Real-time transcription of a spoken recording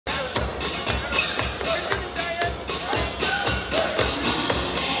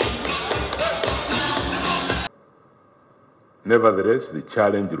Nevertheless, the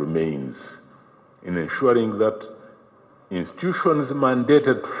challenge remains in ensuring that institutions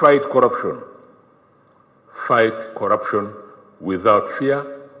mandated to fight corruption without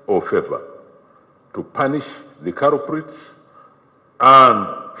fear or favor, to punish the culprits and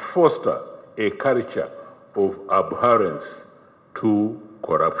foster a culture of abhorrence to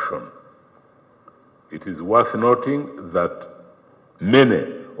corruption. It is worth noting that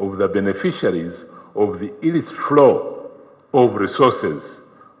many of the beneficiaries of the illicit flow of resources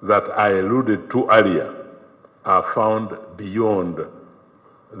that I alluded to earlier are found beyond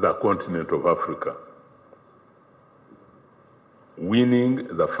the continent of Africa. Winning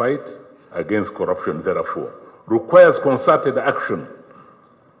the fight against corruption, therefore, requires concerted action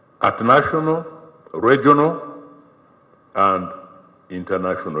at national, regional, and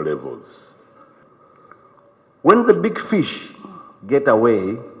international levels. When the big fish get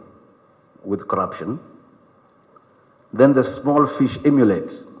away with corruption, then the small fish emulate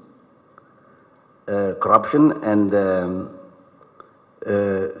corruption and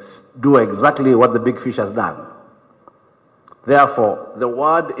do exactly what the big fish has done. Therefore, the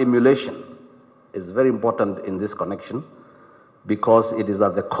word emulation is very important in this connection because it is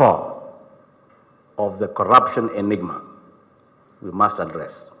at the core of the corruption enigma we must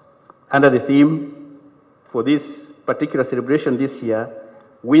address. Under the theme for this particular celebration this year,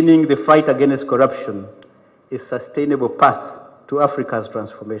 winning the fight against corruption, a sustainable path to Africa's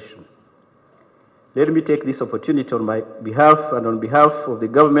transformation. Let me take this opportunity on my behalf and on behalf of the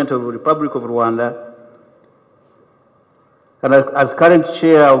government of the Republic of Rwanda, and as current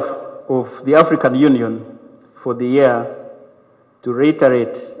chair of the African Union for the year, to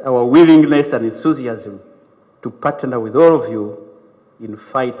reiterate our willingness and enthusiasm to partner with all of you in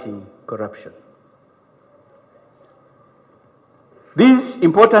fighting corruption. These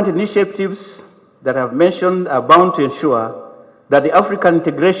important initiatives that I've mentioned are bound to ensure that the African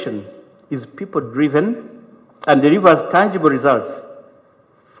integration is people-driven and delivers tangible results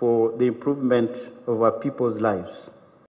for the improvement of our people's lives.